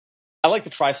I like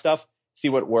to try stuff, see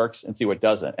what works and see what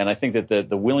doesn't. And I think that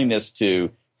the willingness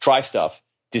to try stuff,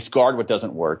 discard what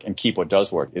doesn't work and keep what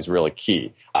does work is really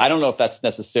key. I don't know if that's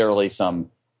necessarily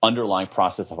some underlying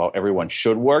process of how everyone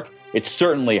should work. It's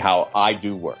certainly how I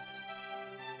do work.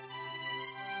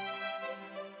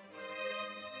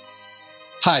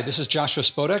 Hi, this is Joshua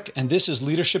Spodek, and this is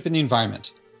Leadership in the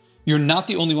Environment. You're not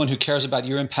the only one who cares about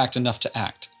your impact enough to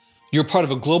act. You're part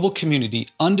of a global community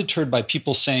undeterred by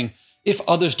people saying, if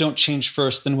others don't change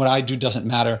first, then what I do doesn't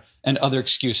matter, and other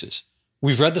excuses.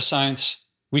 We've read the science.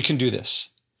 We can do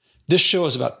this. This show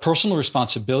is about personal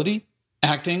responsibility,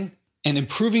 acting, and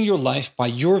improving your life by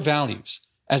your values.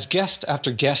 As guest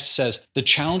after guest says, the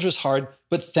challenge was hard,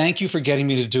 but thank you for getting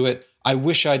me to do it. I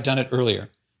wish I'd done it earlier.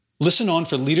 Listen on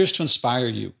for leaders to inspire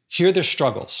you, hear their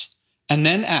struggles, and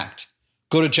then act.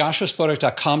 Go to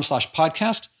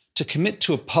joshuaspodek.com/podcast to commit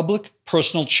to a public,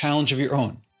 personal challenge of your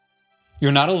own.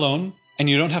 You're not alone, and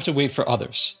you don't have to wait for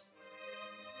others.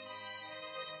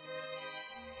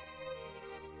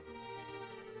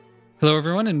 Hello,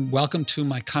 everyone, and welcome to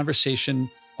my conversation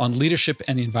on leadership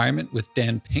and the environment with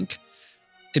Dan Pink.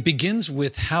 It begins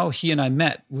with how he and I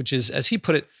met, which is, as he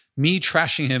put it, me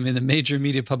trashing him in the major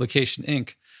media publication,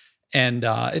 Inc. And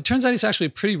it turns out he's actually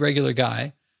a pretty regular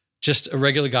guy, just a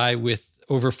regular guy with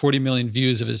over 40 million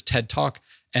views of his TED Talk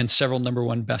and several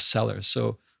 #1 bestsellers.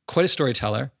 So quite a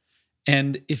storyteller.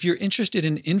 And if you're interested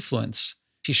in influence,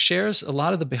 he shares a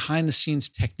lot of the behind the scenes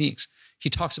techniques. He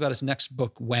talks about his next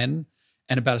book, When,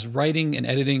 and about his writing and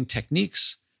editing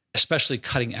techniques, especially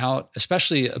cutting out,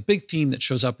 especially a big theme that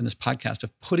shows up in this podcast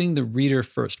of putting the reader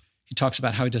first. He talks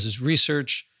about how he does his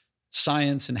research,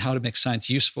 science, and how to make science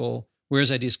useful, where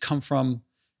his ideas come from,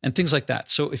 and things like that.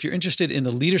 So if you're interested in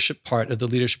the leadership part of the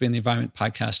Leadership in the Environment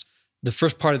podcast, the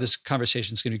first part of this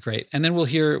conversation is going to be great. And then we'll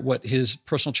hear what his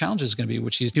personal challenge is going to be,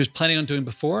 which he was planning on doing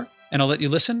before. And I'll let you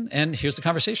listen. And here's the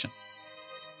conversation.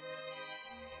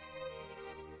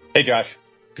 Hey, Josh.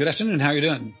 Good afternoon. How are you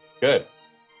doing? Good.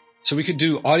 So we could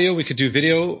do audio, we could do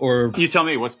video, or... You tell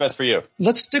me what's best for you.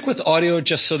 Let's stick with audio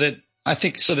just so that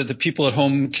the people at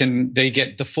home they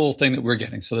get the full thing that we're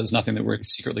getting. So there's nothing that we're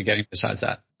secretly getting besides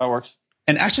that. That works.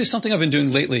 And actually something I've been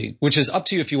doing lately, which is up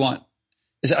to you if you want,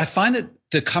 is that I find that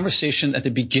the conversation at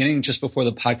the beginning, just before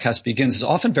the podcast begins, is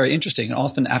often very interesting, and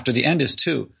often after the end is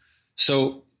too.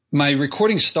 So my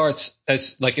recording starts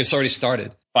as like it's already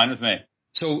started. Fine with me.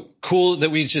 So cool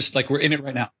that we just we're in it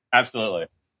right now. Absolutely.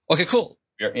 Okay, cool.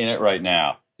 You're in it right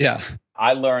now. Yeah.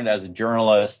 I learned as a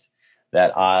journalist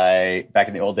that back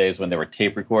in the old days when there were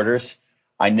tape recorders,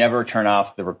 I never turn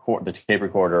off the tape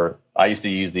recorder. I used to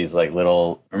use these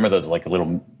remember those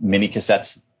little mini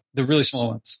cassettes? The really small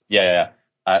ones. Yeah.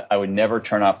 I would never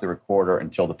turn off the recorder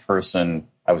until the person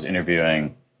I was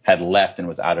interviewing had left and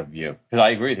was out of view. Because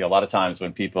I agree with you. A lot of times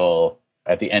when people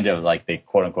at the end of the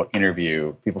quote unquote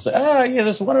interview, people say,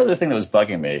 there's one other thing that was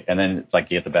bugging me. And then it's you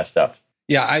get the best stuff.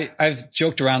 Yeah, I've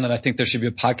joked around that I think there should be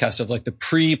a podcast of the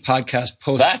pre-podcast,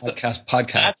 post-podcast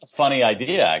podcast. That's a funny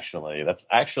idea, actually. That's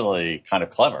actually kind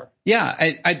of clever. Yeah,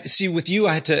 I see. With you,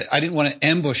 I didn't want to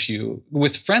ambush you.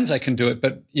 With friends, I can do it,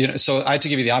 but so I had to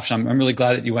give you the option. I'm really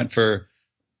glad that you went for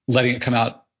letting it come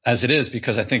out as it is,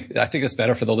 because I think it's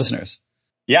better for the listeners.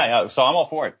 Yeah. So I'm all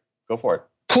for it. Go for it.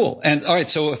 Cool. And all right.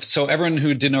 So everyone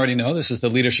who didn't already know, this is the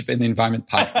Leadership in the Environment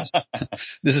podcast.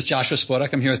 This is Joshua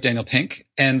Spodek. I'm here with Daniel Pink,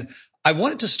 and I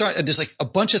wanted to start. There's a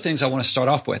bunch of things I want to start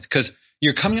off with, because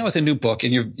you're coming out with a new book,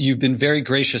 and you've been very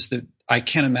gracious that I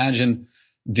can't imagine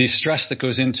the stress that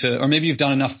goes into, or maybe you've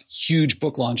done enough huge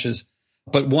book launches,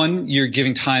 but one, you're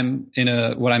giving time in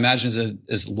what I imagine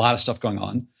is a lot of stuff going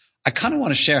on. I kind of want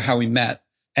to share how we met,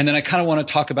 and then I kind of want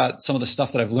to talk about some of the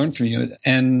stuff that I've learned from you.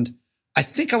 And I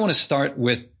think I want to start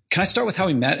with, can I start with how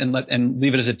we met and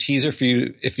leave it as a teaser for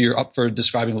you if you're up for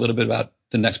describing a little bit about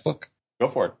the next book? Go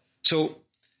for it. So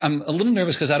I'm a little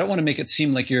nervous because I don't want to make it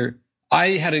seem like I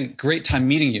had a great time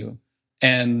meeting you,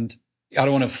 and I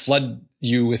don't want to flood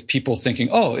you with people thinking,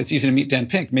 oh, it's easy to meet Dan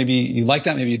Pink. Maybe you like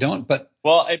that, maybe you don't. But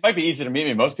well, it might be easy to meet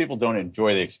me. Most people don't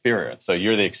enjoy the experience, so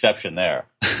you're the exception there.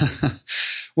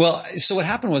 Well, so what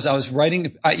happened was I was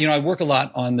writing. I work a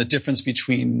lot on the difference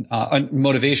between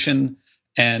motivation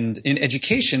and in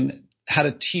education, how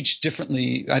to teach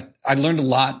differently. I learned a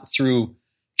lot through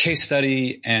case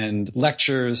study and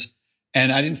lectures. And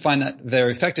I didn't find that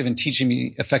very effective in teaching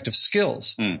me effective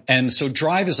skills. And so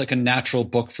Drive is a natural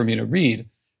book for me to read.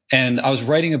 And I was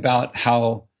writing about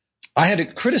how I had a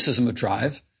criticism of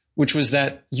Drive, which was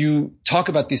that you talk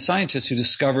about these scientists who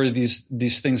discover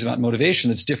these things about motivation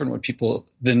that's different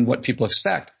than what people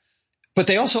expect. But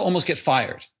they also almost get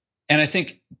fired. And I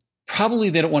think probably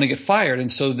they don't want to get fired.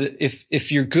 And so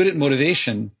if you're good at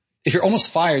motivation, if you're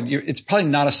almost fired, it's probably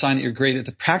not a sign that you're great at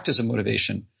the practice of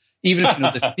motivation, even if you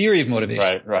know the theory of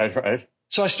motivation. Right.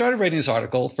 So I started writing this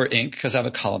article for Inc. because I have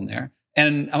a column there,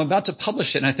 and I'm about to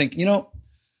publish it. And I think, do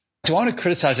I want to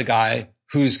criticize a guy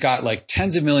who's got like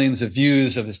tens of millions of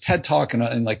views of his TED Talk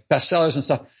and like bestsellers and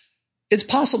stuff? It's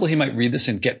possible he might read this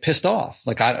and get pissed off.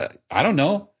 Like, I don't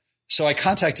know. So I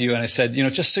contacted you and I said,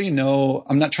 just so you know,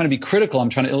 I'm not trying to be critical. I'm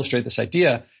trying to illustrate this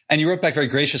idea. And you wrote back very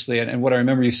graciously. And what I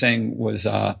remember you saying was,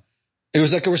 it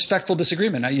was like a respectful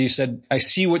disagreement. You said, I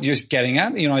see what you're getting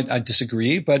at. I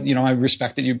disagree, but I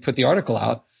respect that you put the article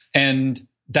out, and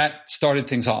that started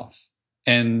things off.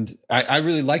 And I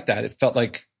really liked that. It felt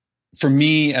like, for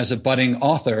me as a budding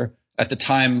author at the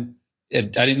time, I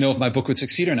didn't know if my book would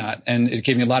succeed or not. And it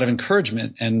gave me a lot of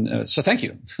encouragement. And so thank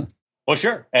you. Well,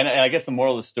 sure. And I guess the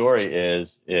moral of the story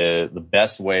is the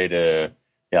best way to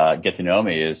get to know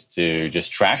me is to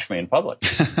just trash me in public.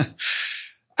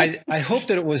 I hope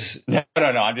that it was. No.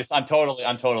 I'm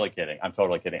totally kidding.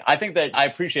 I think that I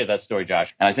appreciate that story,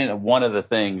 Josh. And I think that one of the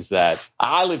things that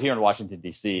I live here in Washington,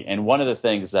 D.C., and one of the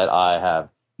things that I have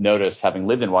noticed, having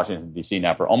lived in Washington, D.C.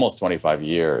 now for almost 25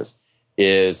 years,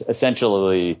 is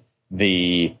essentially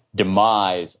the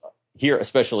demise here,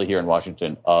 especially here in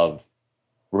Washington, of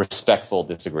respectful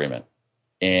disagreement.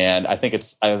 And I think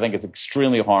it's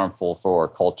extremely harmful for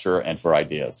culture and for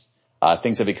ideas.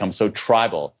 Things have become so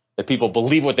tribal that people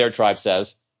believe what their tribe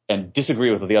says and disagree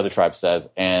with what the other tribe says,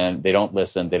 and they don't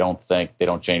listen, they don't think, they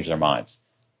don't change their minds.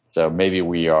 So maybe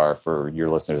we are, for your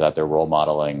listeners out there, role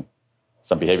modeling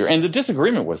some behavior. And the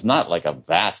disagreement was not like a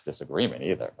vast disagreement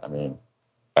either. I mean,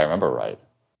 if I remember right.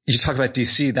 You talk about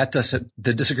DC, that does it,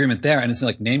 the disagreement there, and it's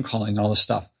like name calling and all this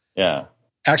stuff. Yeah.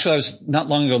 Actually, I was not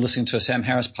long ago listening to a Sam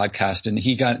Harris podcast, and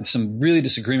he got in some really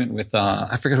disagreement with,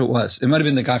 I forget who it was. It might have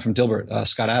been the guy from Dilbert,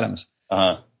 Scott Adams.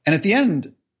 Uh-huh. And at the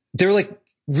end, they were like,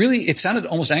 really, it sounded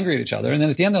almost angry at each other. And then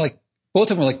at the end, they're like,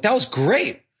 both of them were like, that was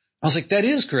great. I was like, that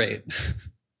is great.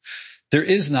 There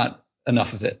is not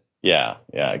enough of it. Yeah,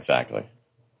 exactly.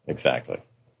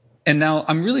 And now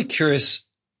I'm really curious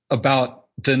about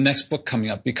the next book coming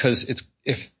up, because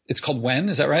it's called When,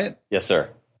 is that right? Yes, sir.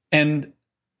 And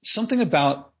something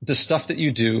about the stuff that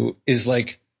you do is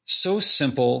like so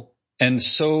simple and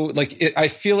so like I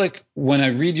feel like when I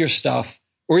read your stuff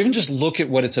or even just look at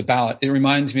what it's about, it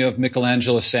reminds me of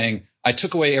Michelangelo saying, I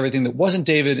took away everything that wasn't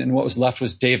David and what was left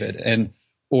was David.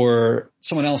 Or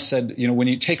someone else said, when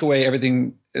you take away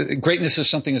everything, greatness is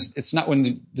something, it's not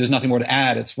when there's nothing more to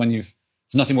add. It's when there's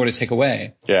nothing more to take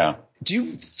away. Yeah. Do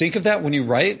you think of that when you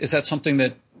write? Is that something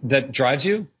that drives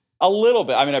you? A little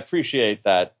bit. I mean, I appreciate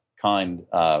that kind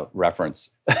reference.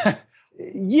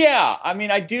 Yeah. I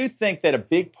mean, I do think that a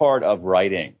big part of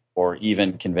writing or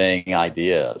even conveying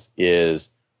ideas is,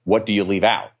 what do you leave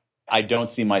out? I don't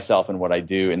see myself in what I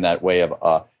do in that way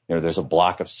of, there's a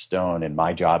block of stone and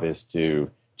my job is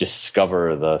to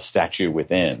discover the statue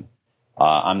within.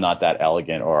 I'm not that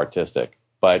elegant or artistic,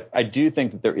 but I do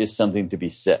think that there is something to be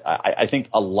said. I think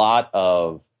a lot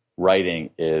of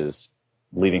writing is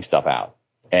leaving stuff out.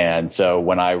 And so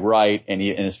when I write, and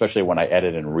especially when I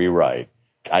edit and rewrite,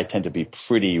 I tend to be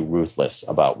pretty ruthless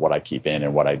about what I keep in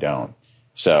and what I don't.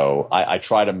 So I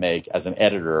try to make, as an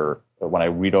editor, when I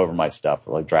read over my stuff,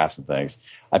 like drafts and things,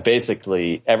 I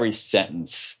basically, every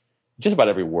sentence, just about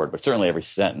every word, but certainly every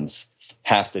sentence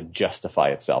has to justify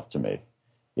itself to me.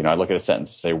 I look at a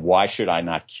sentence and say, why should I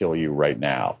not kill you right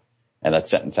now? And that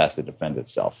sentence has to defend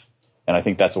itself. And I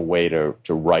think that's a way to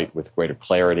write with greater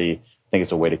clarity. I think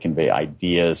it's a way to convey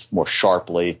ideas more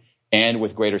sharply and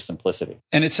with greater simplicity.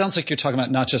 And it sounds like you're talking about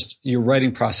not just your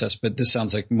writing process, but this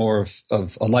sounds like more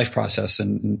of a life process.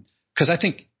 And because I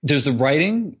think there's the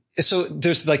writing. So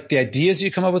there's like the ideas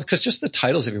you come up with, because just the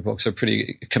titles of your books are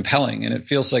pretty compelling. And it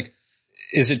feels like,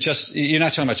 is it just, you're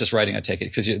not talking about just writing, I take it,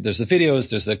 because there's the videos,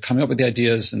 there's the coming up with the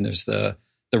ideas, and there's the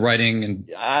writing.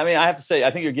 And I mean, I have to say,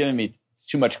 I think you're giving me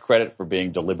too much credit for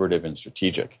being deliberative and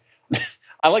strategic.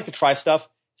 I like to try stuff,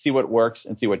 see what works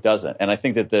and see what doesn't. And I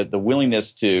think that the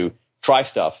willingness to try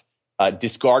stuff,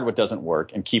 discard what doesn't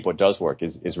work and keep what does work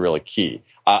is really key.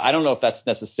 I don't know if that's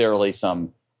necessarily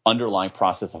some underlying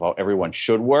process of how everyone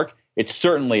should work. It's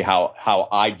certainly how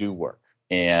I do work.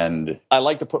 And I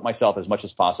like to put myself as much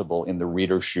as possible in the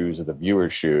reader's shoes or the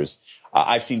viewer's shoes.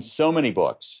 I've seen so many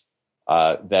books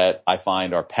that I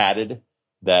find are padded,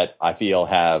 that I feel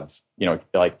have,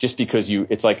 like just because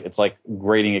it's like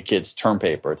grading a kid's term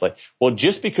paper. It's like, well,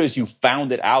 just because you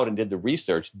found it out and did the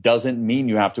research doesn't mean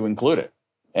you have to include it.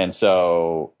 And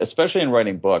so, especially in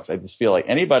writing books, I just feel like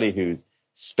anybody who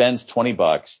spends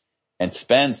 $20 and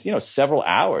spends, several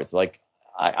hours, like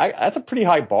that's a pretty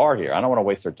high bar here. I don't want to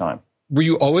waste their time. Were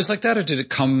you always like that, or did it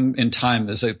come in time?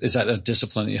 Is that a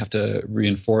discipline that you have to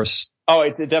reinforce? Oh,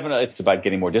 it definitely. It's about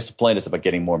getting more disciplined. It's about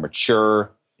getting more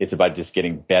mature. It's about just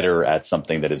getting better at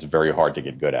something that is very hard to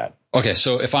get good at. Okay,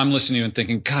 so if I'm listening to you and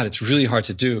thinking, God, it's really hard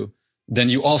to do, then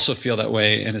you also feel that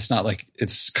way, and it's not like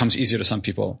it comes easier to some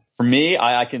people. For me,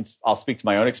 I'll speak to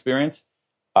my own experience.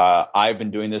 I've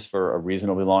been doing this for a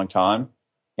reasonably long time,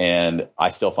 and I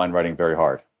still find writing very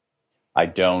hard. I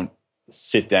don't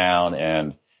sit down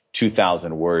and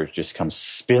 2,000 words just come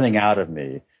spilling out of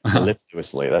me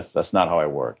mellifluously. That's not how I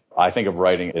work. I think of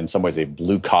writing in some ways a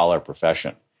blue collar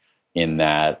profession, in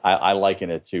that I liken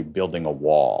it to building a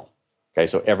wall. Okay,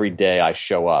 so every day I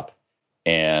show up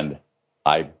and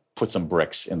I put some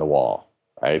bricks in the wall,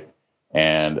 right?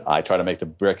 And I try to make the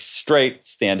bricks straight,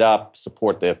 stand up,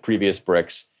 support the previous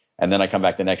bricks. And then I come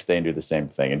back the next day and do the same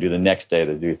thing, and do the next day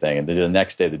the new thing, and then do the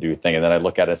next day the new thing. And then I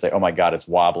look at it and say, oh my God, it's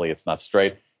wobbly. It's not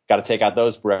straight. Got to take out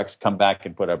those bricks, come back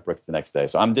and put up bricks the next day.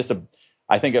 So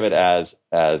I think of it as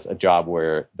a job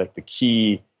where the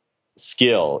key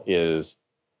skill is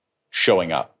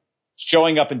showing up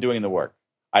and doing the work.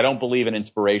 I don't believe in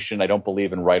inspiration. I don't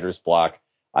believe in writer's block.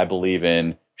 I believe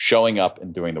in showing up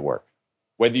and doing the work,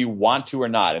 whether you want to or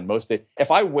not. And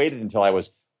if I waited until I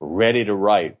was ready to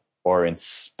write or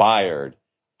inspired,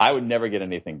 I would never get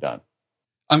anything done.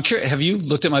 I'm curious. Have you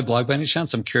looked at my blog by any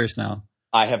chance? I'm curious now.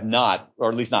 I have not, or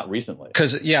at least not recently.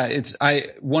 Because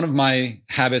one of my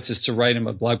habits is to write him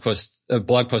a blog post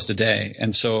a day,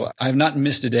 and so I've not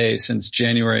missed a day since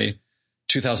January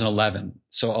 2011.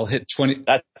 So I'll hit 20.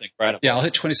 That's incredible. Yeah, I'll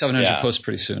hit 2,700 posts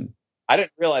pretty soon. I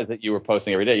didn't realize that you were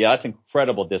posting every day. Yeah, that's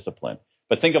incredible discipline.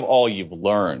 But think of all you've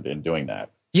learned in doing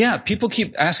that. Yeah, people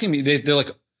keep asking me. They're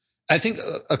like, I think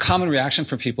a common reaction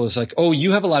from people is like, oh,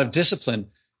 you have a lot of discipline.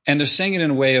 And they're saying it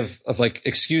in a way of like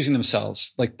excusing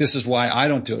themselves. Like, this is why I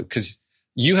don't do it, because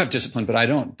you have discipline, but I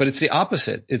don't. But it's the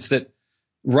opposite. It's that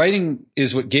writing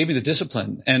is what gave me the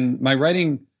discipline. And my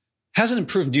writing hasn't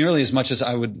improved nearly as much as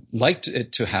I would like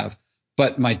it to have.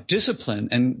 But my discipline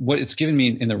and what it's given me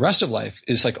in the rest of life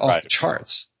is like off the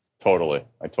charts. Totally.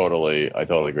 I totally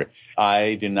agree.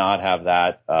 I do not have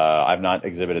that. I've not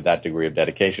exhibited that degree of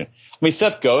dedication. I mean,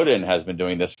 Seth Godin has been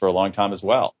doing this for a long time as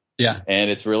well. Yeah. And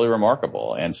it's really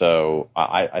remarkable. And so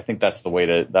I think that's the way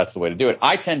to do it.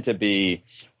 I tend to be,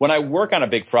 when I work on a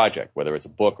big project, whether it's a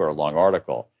book or a long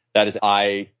article, that is,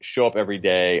 I show up every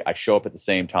day. I show up at the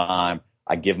same time.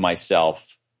 I give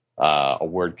myself a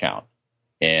word count.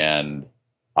 And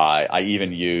I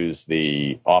even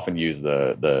often use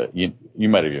you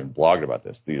might have even blogged about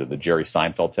this, the Jerry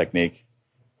Seinfeld technique,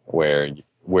 where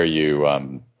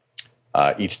you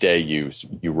each day you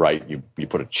write, you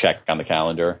put a check on the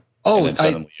calendar. Oh, and then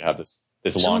suddenly you have this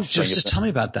long string. Just tell me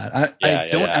about that. I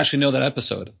don't actually know that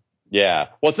episode. Yeah.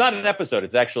 Well, it's not an episode.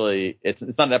 It's actually, it's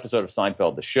not an episode of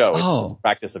Seinfeld, the show. It's a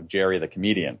practice of Jerry, the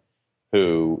comedian,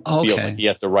 who feels like he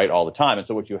has to write all the time. And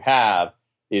so what you have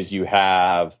is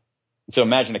so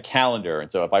imagine a calendar.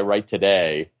 And so if I write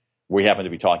today, we happen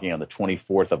to be talking on the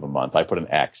 24th of a month, I put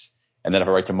an X. And then if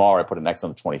I write tomorrow, I put an X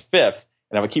on the 25th.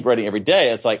 And if I keep writing every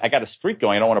day, it's like I got a streak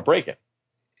going. I don't want to break it.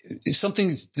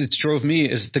 Something that drove me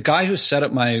is the guy who set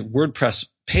up my WordPress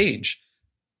page.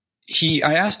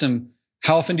 I asked him,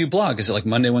 how often do you blog? Is it like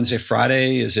Monday, Wednesday,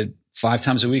 Friday? Is it 5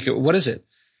 times a week? What is it?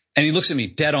 And he looks at me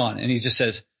dead on and he just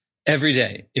says, every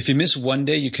day. If you miss one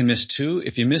day, you can miss 2.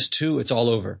 If you miss 2, it's all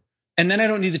over. And then I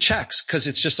don't need the checks because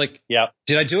it's just like,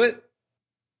 did I do it?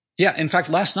 Yeah. In fact,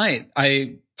 last night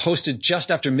I posted just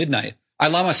after midnight. I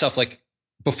allow myself like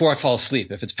before I fall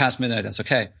asleep. If it's past midnight, that's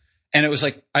okay. And it was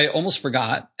like, I almost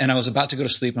forgot and I was about to go to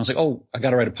sleep and I was like, oh, I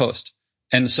got to write a post.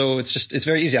 And so it's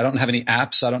very easy. I don't have any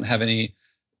apps. I don't have any,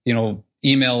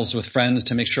 emails with friends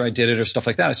to make sure I did it or stuff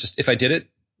like that. It's just, if I did it,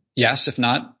 yes. If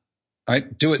not, all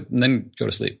right, do it and then go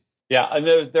to sleep. Yeah.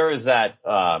 And there is that,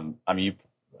 I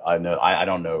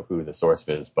don't know who the source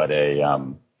is, but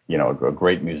a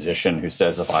great musician who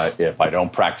says, if I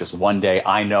don't practice one day,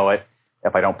 I know it.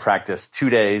 If I don't practice 2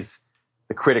 days,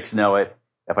 the critics know it.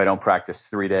 If I don't practice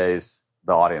 3 days,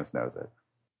 the audience knows it.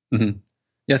 Mm-hmm.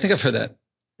 Yeah, I think I've heard that.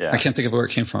 Yeah. I can't think of where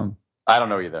it came from. I don't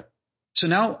know either. So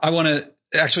now I want to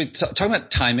actually talk about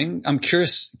timing. I'm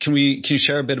curious. Can you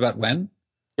share a bit about when?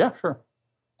 Yeah, sure.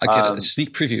 I get a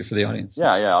sneak preview for the audience.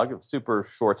 Yeah. I'll give a super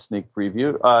short sneak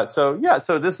preview.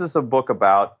 So this is a book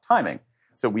about timing.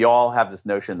 So we all have this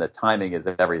notion that timing is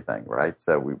everything, right?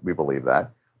 So we believe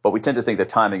that, but we tend to think that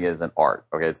timing is an art.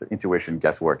 Okay. It's an intuition,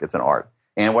 guesswork. It's an art.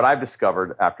 And what I've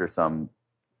discovered after some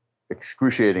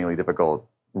excruciatingly difficult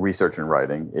research and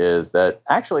writing is that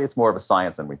actually it's more of a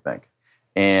science than we think.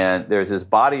 And there's this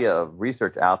body of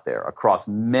research out there across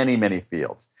many, many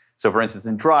fields. So for instance,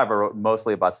 in Drive, I wrote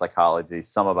mostly about psychology,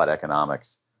 some about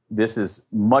economics. This is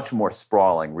much more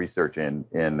sprawling research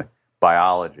in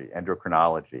biology,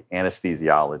 endocrinology,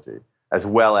 anesthesiology, as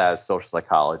well as social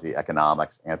psychology,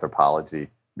 economics, anthropology,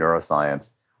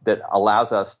 neuroscience, that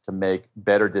allows us to make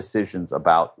better decisions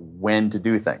about when to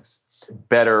do things,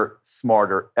 better,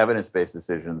 smarter, evidence-based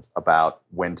decisions about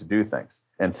when to do things.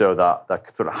 And so the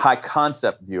sort of high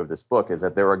concept view of this book is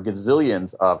that there are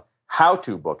gazillions of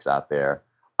how-to books out there.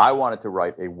 I wanted to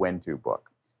write a when-to book.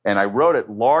 And I wrote it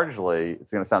largely,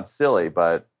 it's going to sound silly,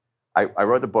 but I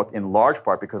wrote the book in large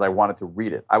part because I wanted to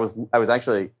read it. I was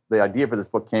actually, the idea for this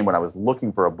book came when I was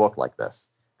looking for a book like this,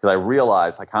 because I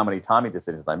realized like how many timing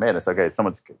decisions I made. I said, okay,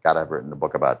 someone's got to have written a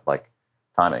book about like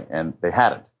timing, and they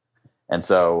hadn't. And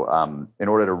so in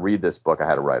order to read this book, I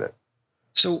had to write it.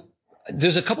 So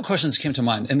there's a couple questions that came to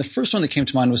mind. And the first one that came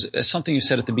to mind was something you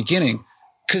said at the beginning,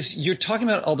 because you're talking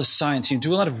about all the science, you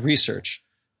do a lot of research,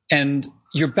 and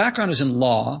your background is in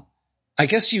law. I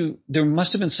guess there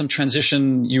must have been some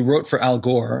transition. You wrote for Al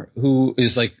Gore, who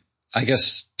is like, I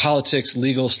guess, politics,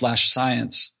 legal /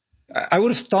 science. I would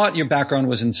have thought your background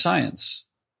was in science.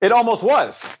 It almost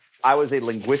was. I was a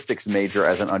linguistics major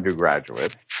as an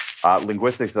undergraduate.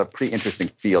 Linguistics is a pretty interesting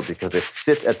field because it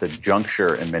sits at the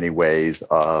juncture in many ways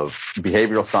of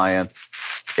behavioral science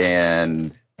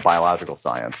and biological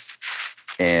science.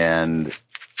 And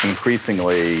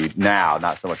increasingly now,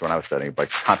 not so much when I was studying,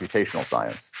 but computational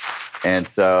science. And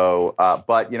so,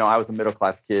 but, I was a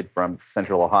middle-class kid from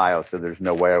Central Ohio, so there's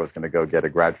no way I was going to go get a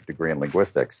graduate degree in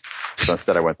linguistics. So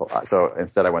instead I went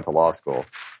to law school,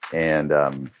 and,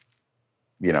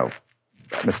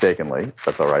 mistakenly.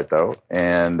 That's all right, though.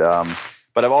 And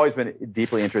but I've always been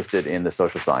deeply interested in the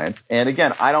social science. And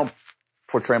again, I don't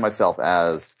portray myself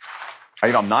as,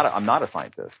 I'm not a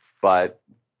scientist, but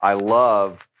I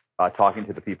love talking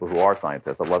to the people who are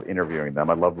scientists. I love interviewing them.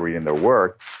 I love reading their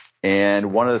work.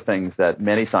 And one of the things that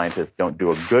many scientists don't do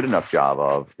a good enough job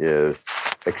of is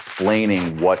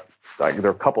explaining there are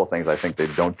a couple of things I think they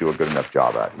don't do a good enough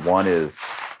job at. One is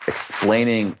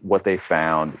explaining what they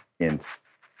found in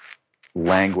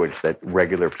language that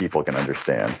regular people can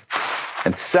understand.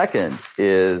 And second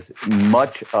is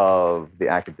much of the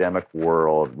academic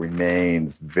world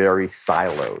remains very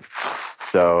siloed.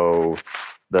 So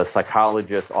the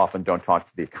psychologists often don't talk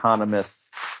to the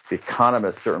economists. The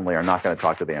economists certainly are not going to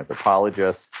talk to the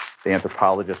anthropologists. The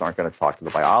anthropologists aren't going to talk to the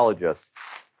biologists.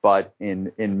 But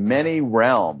in many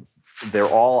realms,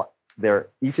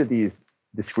 each of these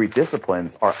discrete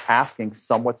disciplines are asking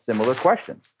somewhat similar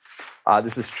questions.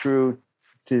 This is true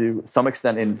to some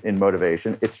extent in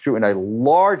motivation. It's true in a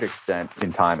large extent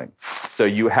in timing. So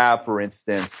you have, for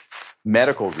instance,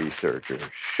 medical researchers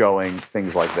showing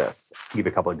things like this. I'll give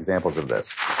you a couple of examples of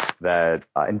this. That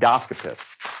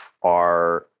endoscopists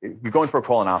you're going for a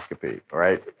colonoscopy,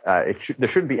 right? There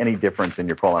shouldn't be any difference in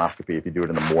your colonoscopy if you do it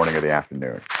in the morning or the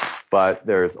afternoon. But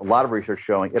there's a lot of research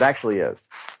showing it actually is,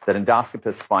 that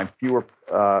endoscopists find fewer,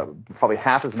 probably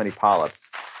half as many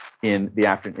polyps in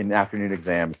afternoon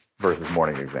exams versus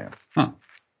morning exams. Huh.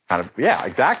 Yeah,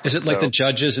 exactly. Is it like the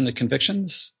judges and the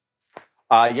convictions?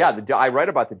 I write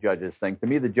about the judges thing. To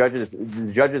me, the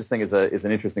judges thing is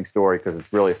an interesting story because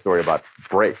it's really a story about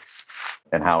breaks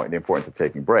and the importance of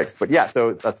taking breaks. But yeah,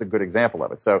 so that's a good example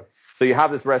of it. So you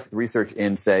have this research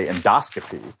in, say,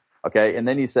 endoscopy, okay, and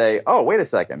then you say, oh, wait a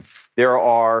second, there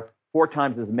are 4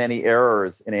 times as many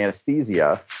errors in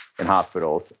anesthesia in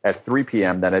hospitals at 3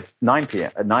 p.m. than at 9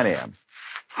 a.m.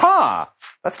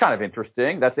 That's kind of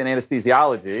interesting. That's in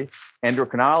anesthesiology,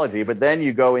 endocrinology. But then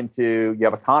you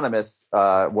have economists,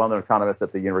 well-known economists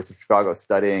at the University of Chicago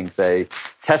studying, say,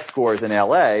 test scores in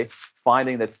LA,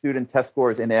 finding that student test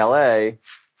scores in LA,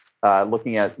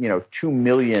 looking at, 2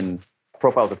 million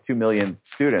profiles of 2 million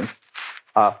students,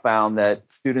 found that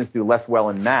students do less well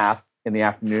in math in the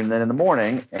afternoon than in the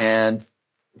morning. And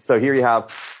so here you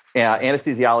have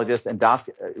anesthesiologists,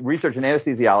 research in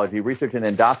anesthesiology, research in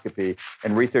endoscopy,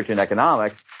 and research in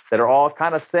economics that are all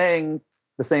kind of saying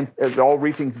the same, they're all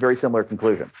reaching very similar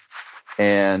conclusions.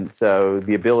 And so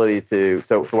the ability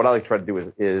so what I like to try to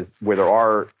do is where there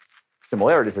are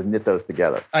similarities is knit those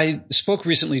together. I spoke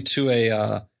recently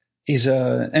to he's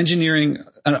an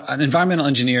environmental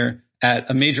engineer at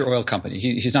a major oil company.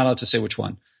 He's not allowed to say which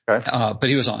one, okay. But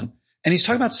he was on. And he's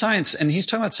talking about science,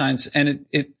 and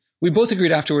we both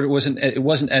agreed afterward it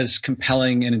wasn't as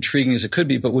compelling and intriguing as it could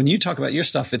be. But when you talk about your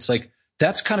stuff, it's like,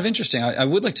 that's kind of interesting. I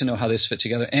would like to know how this fit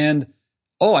together. And,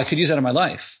 I could use that in my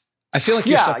life. I feel like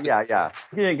your stuff. Yeah.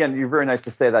 Again, you're very nice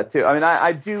to say that too. I mean,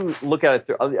 I do look at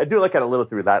it I do look at it a little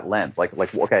through that lens. Like,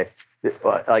 okay,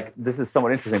 like this is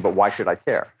somewhat interesting, but why should I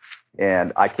care?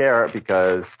 And I care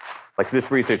because like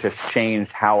this research has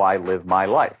changed how I live my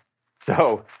life.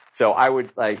 So I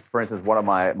would, like, for instance, one of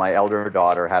my elder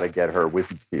daughter had to get her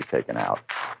wisdom teeth taken out,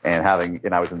 and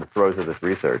I was in the throes of this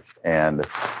research, and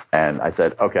I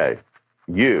said, okay,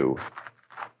 you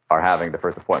are having the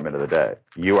first appointment of the day.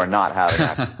 You are not having an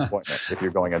active appointment if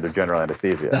you're going under general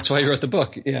anesthesia. That's why you wrote the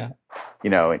book. Yeah.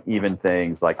 And even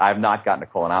things like, I've not gotten a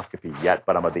colonoscopy yet,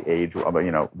 but I'm at the age,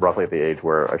 roughly at the age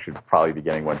where I should probably be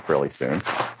getting one fairly soon.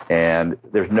 And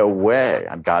there's no way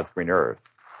on God's green earth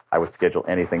I would schedule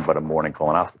anything but a morning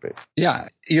colonoscopy. Yeah.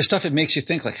 Your stuff, it makes you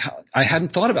think, like, I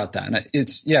hadn't thought about that. And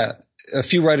it's, yeah, a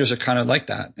few writers are kind of like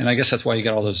that. And I guess that's why you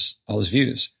get all those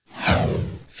views.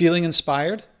 Feeling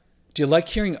inspired? Do you like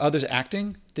hearing others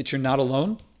acting, that you're not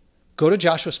alone? Go to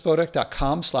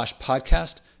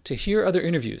joshuaspodek.com/podcast to hear other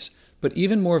interviews, but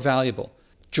even more valuable,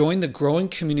 join the growing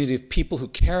community of people who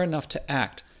care enough to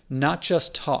act, not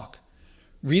just talk.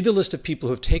 Read the list of people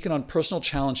who have taken on personal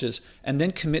challenges and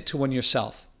then commit to one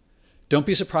yourself. Don't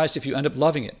be surprised if you end up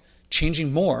loving it,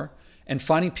 changing more, and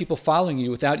finding people following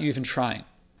you without you even trying.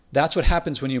 That's what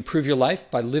happens when you improve your life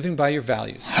by living by your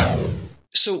values.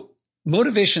 So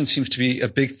motivation seems to be a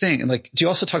big thing. And like, do you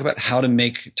also talk about how to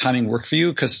make timing work for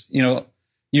you? Because,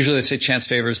 usually they say chance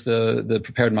favors the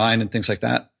prepared mind and things like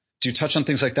that. Do you touch on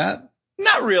things like that?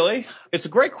 Not really. It's a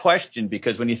great question,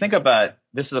 because when you think about,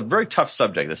 this is a very tough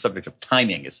subject. The subject of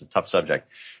timing is a tough subject,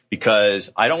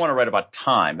 because I don't want to write about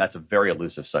time. That's a very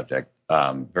elusive subject,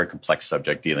 very complex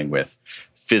subject dealing with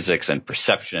physics and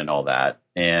perception and all that.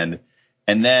 And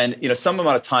then, some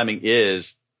amount of timing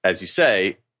is, as you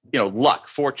say, luck,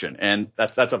 fortune. And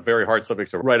that's a very hard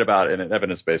subject to write about in an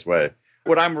evidence-based way.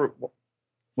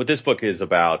 What this book is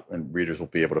about, and readers will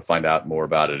be able to find out more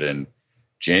about it in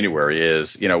January,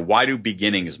 is, why do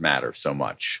beginnings matter so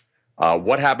much?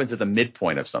 What happens at the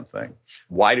midpoint of something?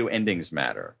 Why do endings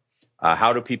matter?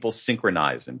 How do people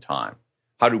synchronize in time?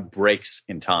 How do breaks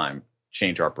in time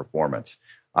change our performance?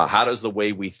 How does the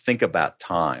way we think about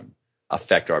time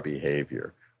affect our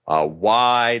behavior?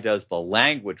 Why does the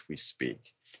language we speak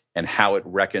and how it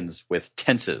reckons with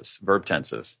tenses, verb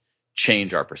tenses,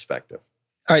 change our perspective?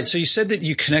 All right. So you said that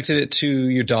you connected it to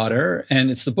your daughter, and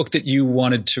it's the book that you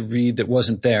wanted to read that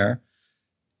wasn't there.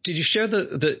 Did you share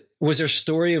was there a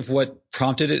story of what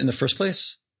prompted it in the first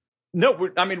place? No,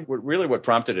 really what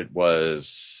prompted it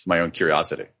was my own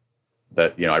curiosity.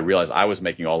 That, I realized I was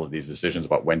making all of these decisions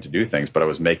about when to do things, but I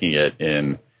was making it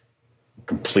in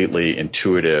completely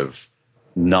intuitive,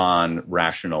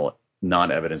 non-rational,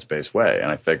 non-evidence-based way.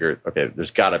 And I figured, okay,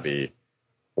 there's got to be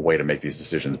a way to make these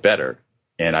decisions better.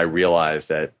 And I realized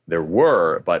that there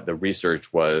were, but the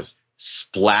research was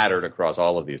splattered across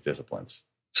all of these disciplines.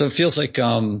 So it feels like,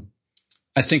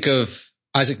 I think of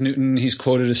Isaac Newton. He's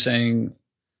quoted as saying,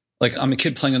 like, I'm a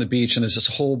kid playing on the beach and there's this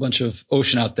whole bunch of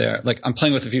ocean out there. Like, I'm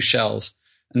playing with a few shells,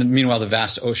 and then meanwhile, the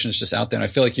vast ocean is just out there. And I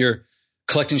feel like you're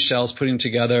collecting shells, putting them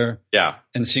together,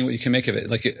 and seeing what you can make of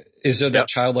it. Like, is there that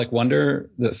childlike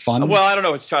wonder, the fun? Well, I don't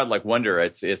know. It's childlike wonder.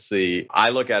 I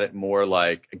look at it more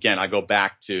like, again, I go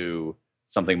back to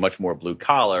something much more blue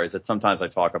collar, is that sometimes I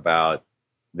talk about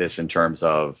this in terms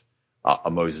of a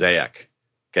mosaic.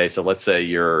 Okay. So let's say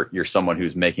you're someone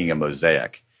who's making a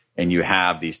mosaic and you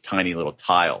have these tiny little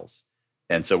tiles.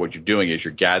 And so what you're doing is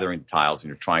you're gathering the tiles and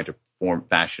you're trying to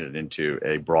fashion it into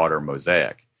a broader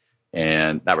mosaic.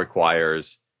 And that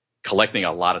requires collecting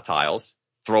a lot of tiles,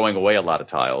 throwing away a lot of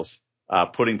tiles,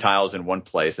 putting tiles in one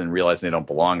place and realizing they don't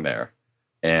belong there.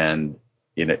 And,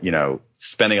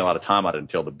 spending a lot of time on it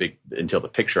until the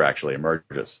picture actually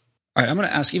emerges. All right. I'm going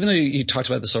to ask, even though you talked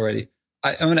about this already,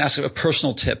 I'm going to ask a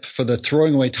personal tip for the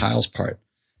throwing away tiles part.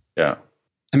 Yeah.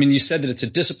 I mean, you said that it's a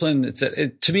discipline.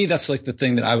 To me, that's like the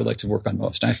thing that I would like to work on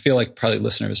most. And I feel like probably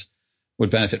listeners would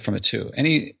benefit from it too.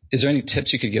 Is there any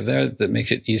tips you could give there that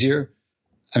makes it easier?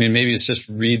 I mean, maybe it's just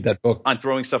read that book. On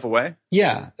throwing stuff away?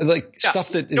 Yeah.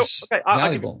 Stuff that is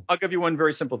valuable. I'll give you one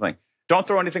very simple thing. Don't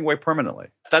throw anything away permanently.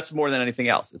 That's more than anything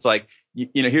else. It's like,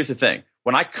 here's the thing.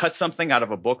 When I cut something out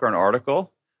of a book or an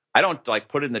article, I don't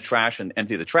put it in the trash and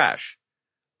empty the trash.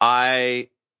 I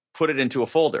put it into a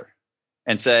folder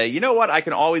and say, you know what? I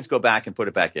can always go back and put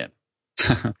it back in.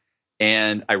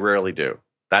 And I rarely do.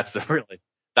 That's the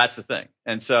thing.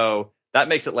 And so that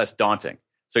makes it less daunting.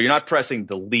 So you're not pressing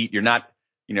delete. You're not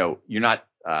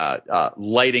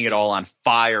lighting it all on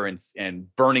fire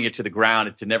and burning it to the ground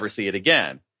and to never see it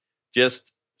again.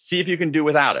 Just see if you can do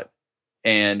without it.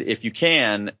 And if you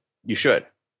can, you should.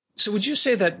 So would you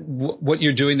say that what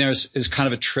you're doing there is kind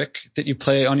of a trick that you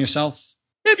play on yourself?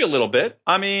 Maybe a little bit.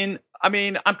 I mean,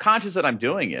 I'm conscious that I'm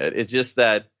doing it. It's just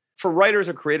that for writers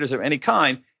or creators of any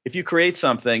kind, if you create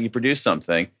something, you produce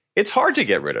something, it's hard to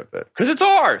get rid of it because it's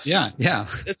ours. Yeah. Yeah.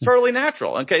 It's totally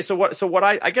natural. Okay. So what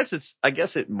I guess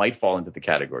it might fall into the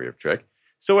category of trick.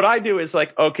 So what I do is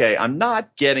like, okay, I'm not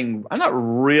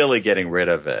really getting rid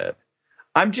of it.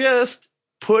 I'm just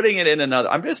putting it in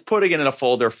a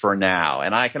folder for now,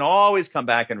 and I can always come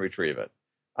back and retrieve it.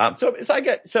 So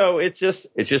it's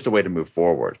just a way to move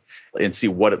forward and see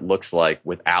what it looks like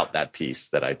without that piece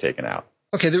that I've taken out.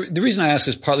 Okay. The reason I ask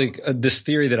is partly this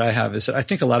theory that I have is that I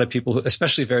think a lot of people,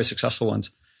 especially very successful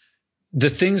ones,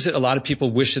 the things that a lot of people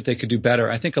wish that they could do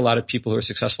better, I think a lot of people who are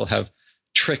successful have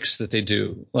tricks that they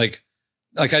do. Like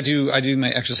I do my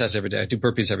exercise every day. I do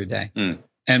burpees every day.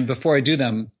 And before I do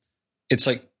them, it's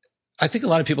like, I think a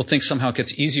lot of people think somehow it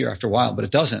gets easier after a while, but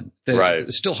it doesn't. Right.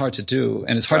 It's still hard to do.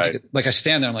 And it's hard to get, like I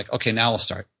stand there, I'm like, okay, now I'll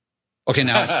start. Okay,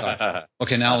 now I'll start.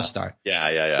 Okay, now I'll start.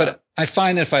 Yeah. But I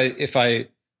find that if I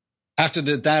after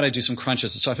that, I do some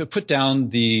crunches. So if I put down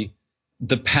the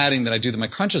padding that I do my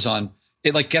crunches on,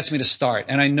 it like gets me to start.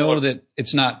 And I know that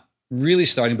it's not really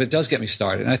starting, but it does get me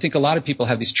started. And I think a lot of people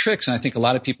have these tricks. And I think a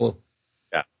lot of people,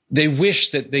 they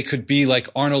wish that they could be like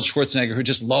Arnold Schwarzenegger, who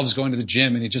just loves going to the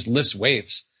gym and he just lifts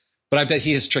weights. But I bet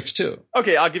he has tricks too.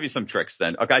 Okay, I'll give you some tricks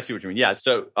then. Okay, I see what you mean. Yeah,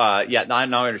 so now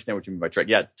I understand what you mean by trick.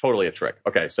 Yeah, totally a trick.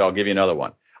 Okay, so I'll give you another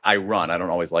one. I run. I don't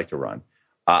always like to run.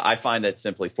 I find that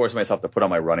simply forcing myself to put on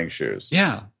my running shoes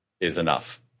is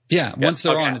enough. Yeah, once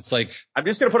they're on, it's like I'm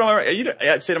just going to put on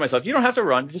I say to myself, you don't have to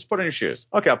run. Just put on your shoes.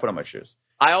 Okay, I'll put on my shoes.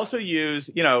 I also use,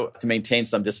 to maintain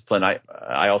some discipline,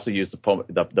 I also use the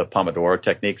Pomodoro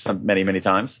technique many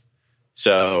times.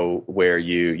 So where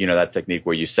that technique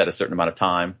where you set a certain amount of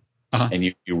time. And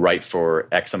you write for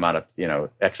X amount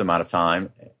of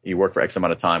time. You work for X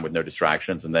amount of time with no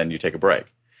distractions, and then you take a break.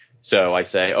 So I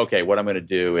say, okay, what I'm going to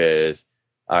do is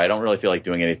I don't really feel like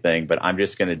doing anything, but I'm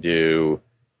just going to do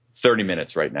 30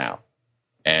 minutes right now.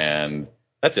 And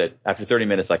that's it. After 30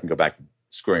 minutes, I can go back to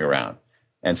screwing around.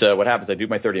 And so what happens, I do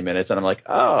my 30 minutes, and I'm like,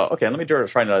 oh, okay, let me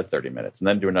try another 30 minutes, and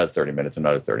then do another 30 minutes,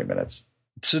 another 30 minutes.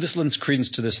 So this lends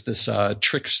credence to this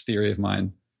tricks theory of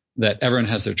mine that everyone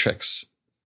has their tricks.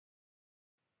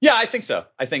 Yeah, I think so.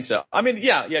 I mean,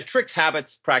 tricks,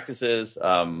 habits, practices,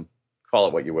 call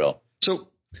it what you will. So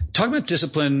talking about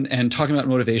discipline and talking about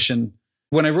motivation,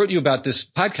 when I wrote you about this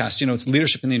podcast, it's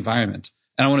leadership in the environment,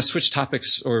 and I want to switch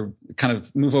topics or kind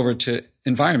of move over to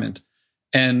environment.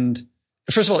 And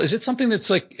first of all, is it something that's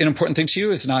like an important thing to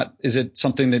you? Is it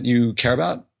something that you care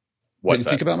about? That you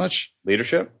think about much?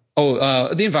 Leadership?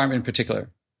 Oh, the environment in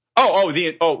particular.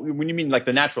 When you mean like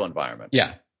the natural environment?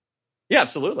 Yeah. Yeah,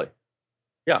 absolutely.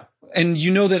 Yeah. And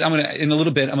that in a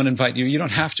little bit, I'm going to invite you. You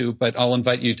don't have to, but I'll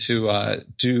invite you to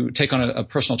take on a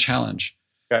personal challenge.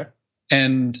 Okay.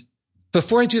 And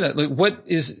before I do that, like, what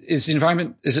is the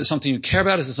environment? Is it something you care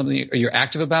about? Is it something you're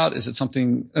active about? Is it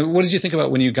something, what did you think about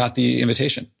when you got the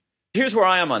invitation? Here's where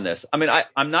I am on this. I mean,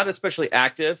 I'm not especially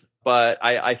active, but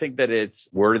I think that it's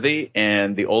worthy.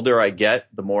 And the older I get,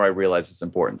 the more I realize its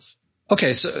importance.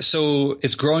 Okay. So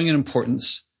it's growing in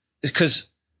importance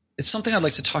because it's something I'd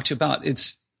like to talk to you about.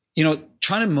 It's,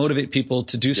 trying to motivate people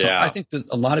to do something. Yeah. I think that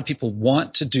a lot of people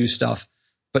want to do stuff,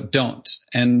 but don't.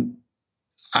 And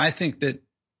I think that,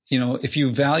 if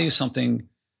you value something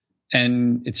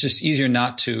and it's just easier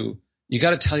not to, you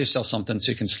got to tell yourself something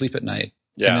so you can sleep at night.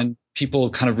 Yeah. And then people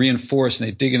kind of reinforce and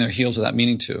they dig in their heels without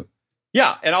meaning to.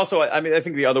 Yeah. And also, I mean, I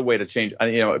think the other way to change,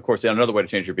 of course, another way to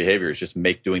change your behavior is just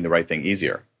make doing the right thing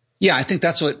easier. Yeah, I think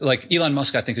that's what, like Elon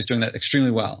Musk, I think is doing that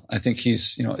extremely well. I think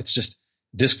he's, it's just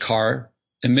this car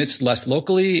emits less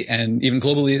locally and even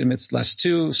globally it emits less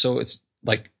too. So it's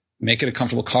like make it a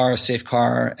comfortable car, a safe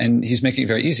car, and he's making it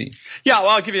very easy. Yeah,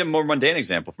 well, I'll give you a more mundane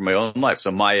example from my own life.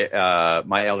 So my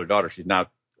elder daughter, she's now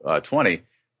 20,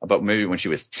 but maybe when she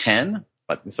was 10,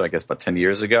 so I guess about 10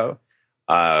 years ago,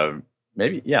 probably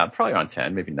around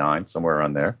 10, maybe 9, somewhere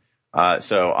around there.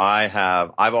 So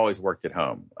I've always worked at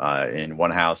home, in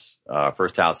one house,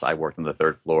 first house, I worked on the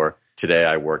 3rd floor. Today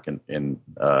I work in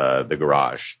the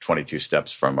garage, 22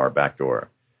 steps from our back door.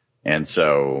 And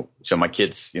so my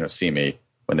kids, see me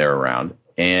when they're around.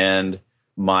 And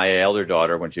my elder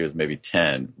daughter, when she was maybe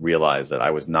 10, realized that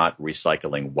I was not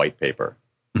recycling white paper.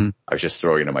 Mm-hmm. I was just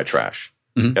throwing it in my trash.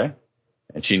 Mm-hmm. Okay.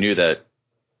 And she knew that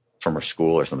from her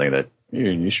school or something that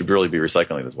you should really be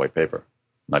recycling this white paper,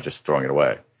 not just throwing it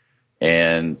away.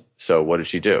 And so what did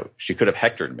she do? She could have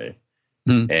hectored me.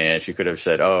 Mm-hmm. And she could have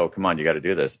said, oh, come on, you got to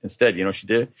do this. Instead, what she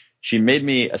did? She made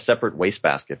me a separate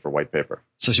wastebasket for white paper.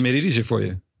 So she made it easier for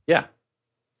you. Yeah.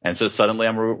 And so suddenly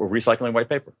I'm recycling white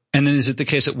paper. And then is it the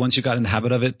case that once you got in the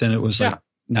habit of it, then it was like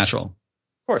natural?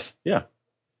 Of course. Yeah.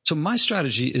 So my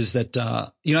strategy is that,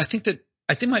 I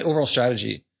think my overall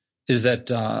strategy is that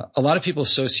a lot of people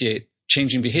associate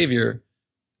changing behavior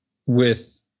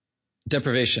with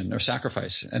deprivation or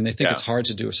sacrifice, and they think it's hard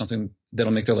to do or something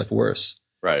that'll make their life worse.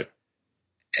 Right.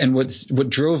 And what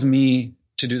drove me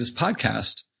to do this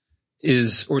podcast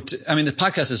is, the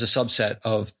podcast is a subset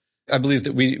of, I believe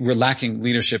that we're lacking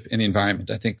leadership in the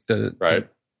environment. I think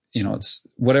it's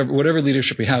whatever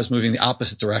leadership we have is moving the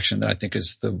opposite direction that I think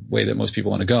is the way that most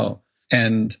people want to go.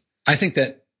 And I think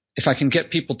that if I can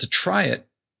get people to try it,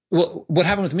 well, what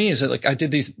happened with me is that like I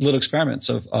did these little experiments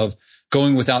of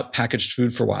going without packaged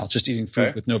food for a while, just eating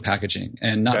food with no packaging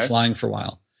and not flying for a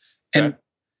while. And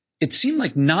it seemed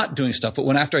like not doing stuff,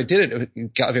 but after I did it,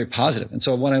 it got very positive. And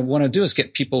so what I want to do is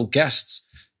get guests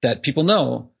that people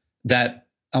know, that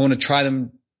I want to try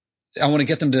them. I want to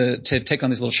get them to take on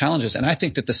these little challenges. And I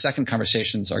think that the second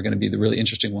conversations are going to be the really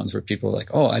interesting ones where people are like,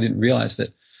 oh, I didn't realize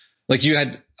that. Like you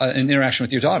had an interaction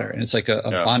with your daughter and it's like a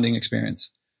bonding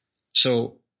experience.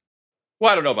 So.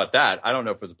 Well, I don't know about that. I don't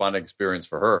know if it was a bonding experience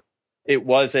for her. It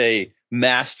was a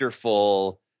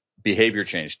masterful behavior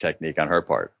change technique on her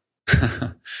part.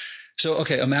 So,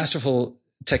 okay, a masterful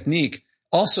technique.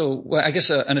 Also, well, I guess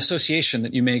an association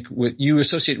that you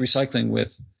associate recycling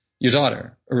with your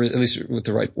daughter, or at least with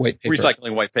the right white paper.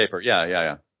 Recycling white paper.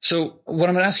 Yeah. So what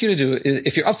I'm going to ask you to do is,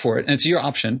 if you're up for it, and it's your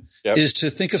option, is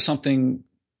to think of something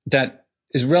that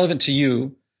is relevant to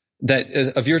you, that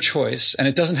is of your choice. And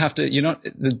it doesn't have to,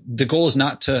 the goal is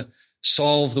not to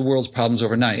solve the world's problems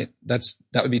overnight. That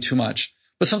would be too much,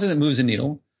 but something that moves the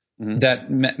needle, that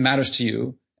matters to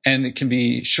you. And it can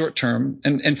be short term.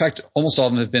 And in fact, almost all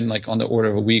of them have been like on the order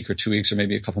of a week or 2 weeks or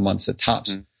maybe a couple months at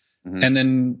tops. Mm-hmm. And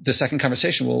then the second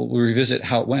conversation, we'll revisit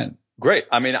how it went. Great.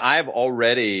 I mean,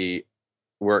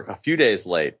 we're a few days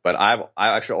late, but I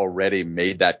actually already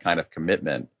made that kind of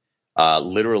commitment,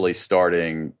 literally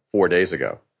starting 4 days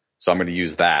ago. So I'm going to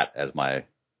use that as my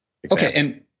example. Okay.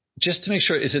 And just to make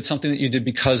sure, is it something that you did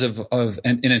because of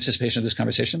in anticipation of this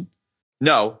conversation?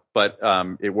 No, but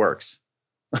it works.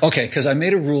 Okay, because I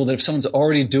made a rule that if someone's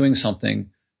already doing something,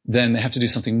 then they have to do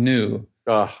something new.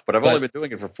 But I've only been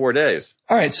doing it for 4 days.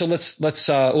 All right, so let's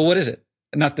well, what is it?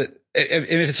 Not that if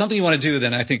it's something you want to do,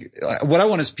 then I think what I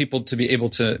want is people to be able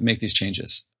to make these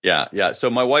changes. Yeah. So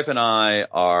my wife and I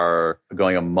are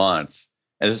going a month,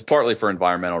 and this is partly for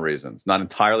environmental reasons, not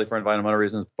entirely for environmental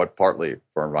reasons, but partly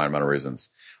for environmental reasons.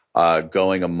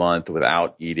 Going a month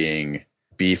without eating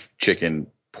beef, chicken,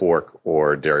 pork,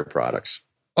 or dairy products.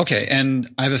 Okay,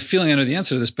 and I have a feeling I know the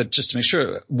answer to this, but just to make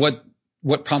sure, what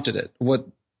prompted it?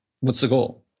 What's the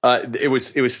goal? It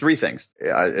was three things.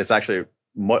 It's actually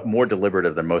more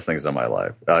deliberative than most things in my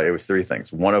life. It was three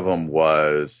things. One of them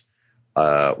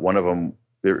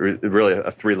really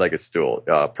a three-legged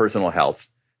stool. Personal health,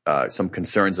 some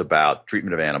concerns about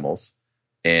treatment of animals,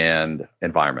 and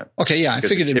environment. Okay, yeah, I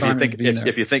figured environment would be in there.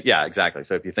 If you think, yeah, exactly.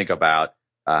 So if you think about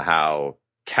how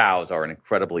cows are an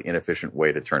incredibly inefficient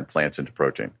way to turn plants into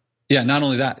protein. Yeah, not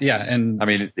only that. Yeah. And I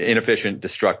mean, inefficient,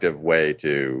 destructive way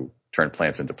to turn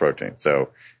plants into protein. So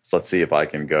let's see if we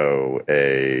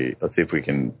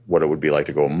can, what it would be like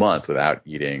to go a month without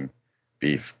eating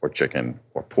beef or chicken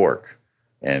or pork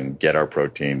and get our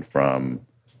protein from,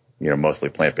 mostly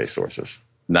plant-based sources.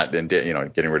 Not,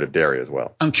 getting rid of dairy as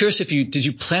well. I'm curious did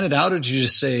you plan it out, or did you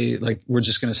just say like, we're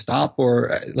just going to stop,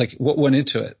 or like what went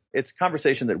into it? It's a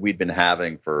conversation that we'd been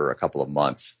having for a couple of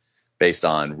months based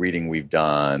on reading we've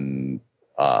done,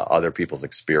 other people's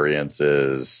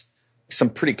experiences,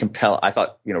 some pretty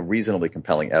reasonably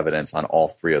compelling evidence on all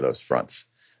three of those fronts,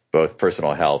 both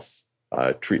personal health,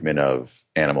 treatment of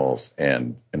animals,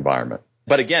 and environment.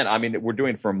 But again, I mean, we're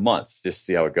doing it for months just to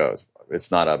see how it goes. It's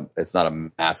not a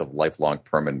massive, lifelong,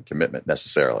 permanent commitment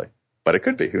necessarily, but it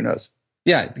could be. Who knows?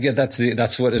 Yeah,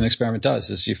 that's what an experiment does,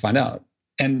 is you find out.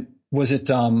 And was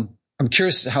it? I'm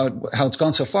curious how it's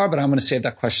gone so far, but I'm going to save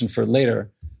that question for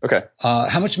later. Okay.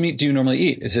 How much meat do you normally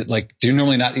eat? Is it like, do you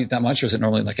normally not eat that much, or is it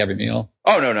normally like every meal?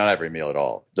 Oh no, not every meal at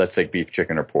all. Let's take beef,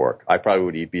 chicken, or pork. I probably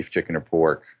would eat beef, chicken, or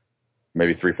pork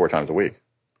maybe 3-4 times a week.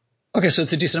 Okay, so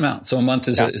it's a decent amount. So a month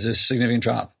is a significant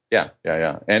drop. Yeah.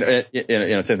 And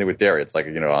same thing with dairy. It's like,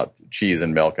 cheese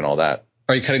and milk and all that.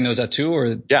 Are you cutting those out too,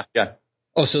 or? Yeah.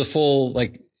 Oh, so the full,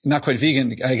 like, not quite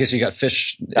vegan. I guess you got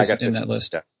fish in that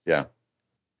list. Yeah.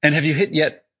 And have you hit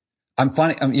yet? I'm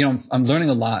learning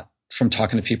a lot from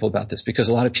talking to people about this, because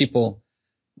a lot of people,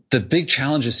 the big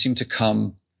challenges seem to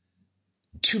come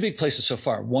two big places so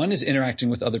far. One is interacting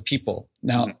with other people.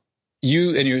 Now,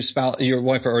 you and your spouse, your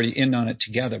wife are already in on it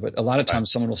together, but a lot of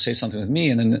times someone will say something with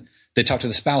me and then they talk to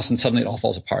the spouse and suddenly it all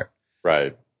falls apart.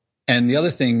 Right. And the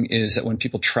other thing is that when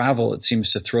people travel, it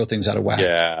seems to throw things out of whack.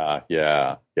 Yeah.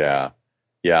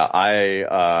 Yeah,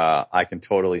 I can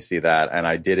totally see that, and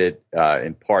I did it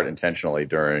in part intentionally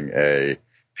during a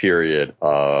period.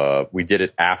 We did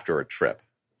it after a trip,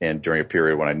 and during a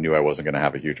period when I knew I wasn't going to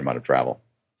have a huge amount of travel.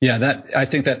 Yeah, I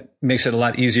think that makes it a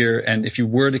lot easier. And if you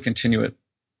were to continue it,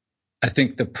 I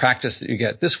think the practice that you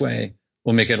get this way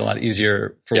will make it a lot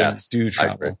easier for when you do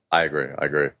travel. I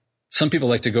agree. Some people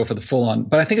like to go for the full on,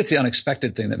 but I think it's the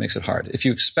unexpected thing that makes it hard. If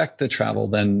you expect the travel,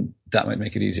 then that might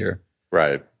make it easier.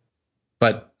 Right.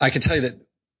 But I can tell you that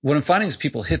what I'm finding is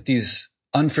people hit these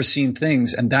unforeseen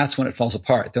things, and that's when it falls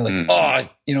apart. They're like, I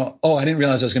didn't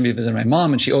realize I was going to be visiting my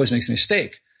mom, and she always makes a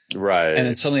mistake. Right. And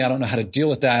then suddenly I don't know how to deal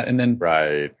with that. And then,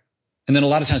 right. And then a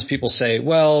lot of times people say,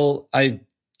 well, I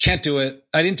can't do it.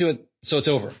 I didn't do it. So it's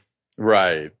over.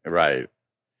 Right.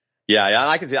 Yeah.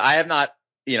 I can see, I have not,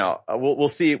 we'll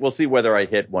see whether I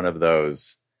hit one of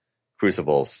those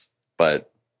crucibles, but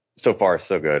so far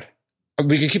so good.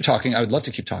 We could keep talking. I would love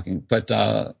to keep talking, but,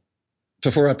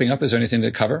 before wrapping up, is there anything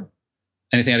to cover?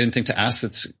 Anything I didn't think to ask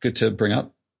that's good to bring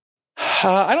up?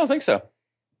 I don't think so.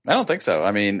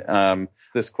 I mean,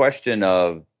 this question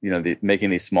of,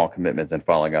 making these small commitments and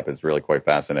following up is really quite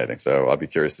fascinating. So I'll be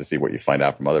curious to see what you find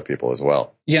out from other people as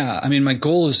well. Yeah. I mean, my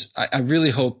goal is I really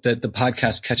hope that the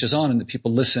podcast catches on and that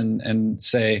people listen and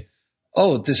say,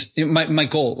 my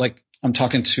goal, like I'm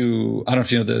talking to, I don't know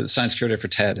if you know the science curator for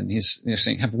TED, and he's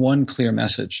saying have one clear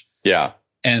message. Yeah.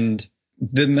 And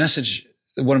the message,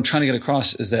 what I'm trying to get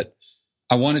across is that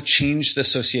I want to change the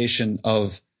association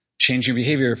of changing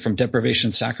behavior from deprivation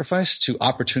and sacrifice to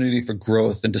opportunity for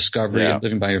growth and discovery and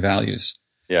living by your values.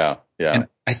 Yeah. And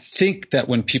I think that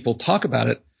when people talk about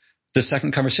it, the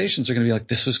second conversations are going to be like,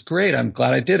 this was great. I'm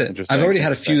glad I did it. I've already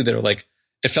had a few that are like,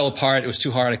 it fell apart. It was too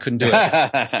hard. I couldn't do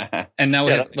it. And now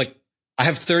I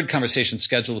have third conversations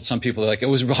scheduled with some people that are like, it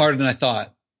was harder than I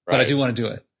thought, but I do want to do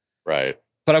it. Right.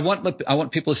 But I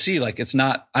want people to see, like, it's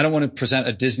not, I don't want to present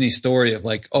a Disney story of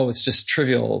like, oh, it's just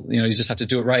trivial. You just have to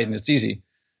do it right and it's easy.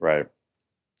 Right.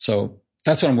 So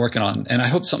that's what I'm working on. And I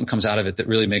hope something comes out of it that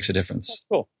really makes a difference. That's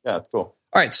cool. Yeah, that's cool.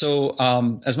 All right. So,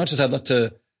 as much as I'd love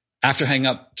to, after hang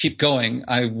up, keep going,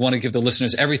 I want to give the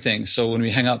listeners everything. So when we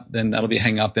hang up, then that'll be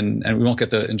hang up and we won't get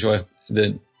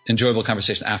the enjoyable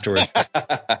conversation afterward.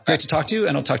 Great to talk to you.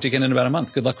 And I'll talk to you again in about a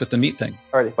month. Good luck with the meat thing.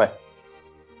 All right. Bye.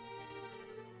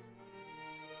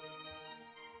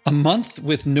 A month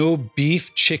with no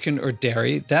beef, chicken, or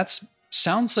dairy.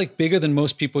 Sounds like bigger than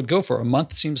most people would go for. A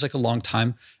month seems like a long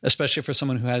time, especially for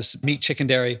someone who has meat, chicken,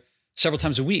 dairy several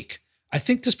times a week. I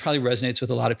think this probably resonates with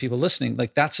a lot of people listening.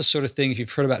 Like that's the sort of thing, if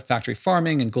you've heard about factory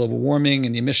farming and global warming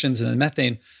and the emissions and the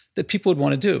methane, that people would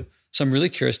want to do. So I'm really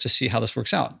curious to see how this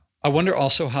works out. I wonder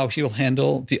also how he'll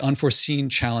handle the unforeseen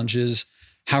challenges,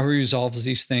 how he resolves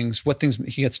these things, what things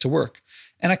he gets to work.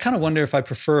 And I kind of wonder if I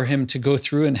prefer him to go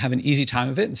through and have an easy time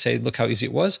of it and say, look how easy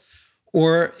it was,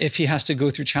 or if he has to go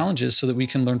through challenges so that we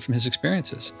can learn from his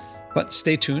experiences. But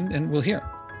stay tuned and we'll hear.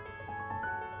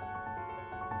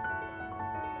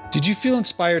 Did you feel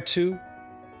inspired too?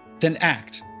 Then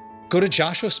act. Go to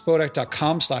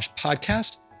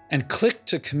joshuaspodek.com/podcast and click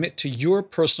to commit to your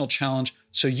personal challenge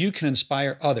so you can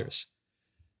inspire others.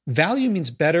 Value means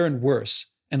better and worse,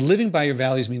 and living by your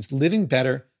values means living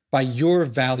better by your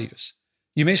values.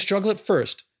 You may struggle at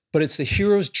first, but it's the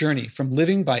hero's journey from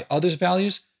living by others'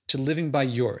 values to living by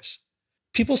yours.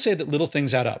 People say that little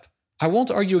things add up. I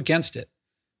won't argue against it,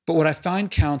 but what I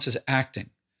find counts is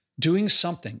acting. Doing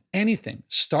something, anything,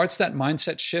 starts that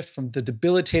mindset shift from the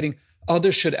debilitating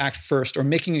others should act first or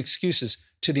making excuses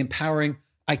to the empowering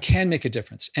I can make a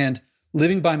difference, and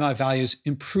living by my values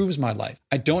improves my life.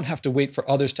 I don't have to wait for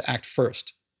others to act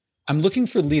first. I'm looking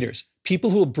for leaders,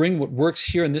 people who will bring what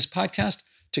works here in this podcast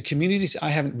to communities I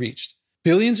haven't reached.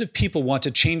 Billions of people want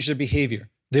to change their behavior.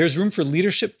 There's room for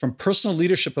leadership, from personal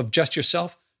leadership of just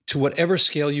yourself to whatever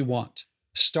scale you want.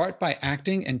 Start by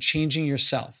acting and changing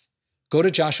yourself. Go to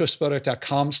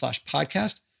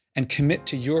joshuaspodek.com/podcast and commit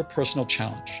to your personal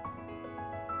challenge.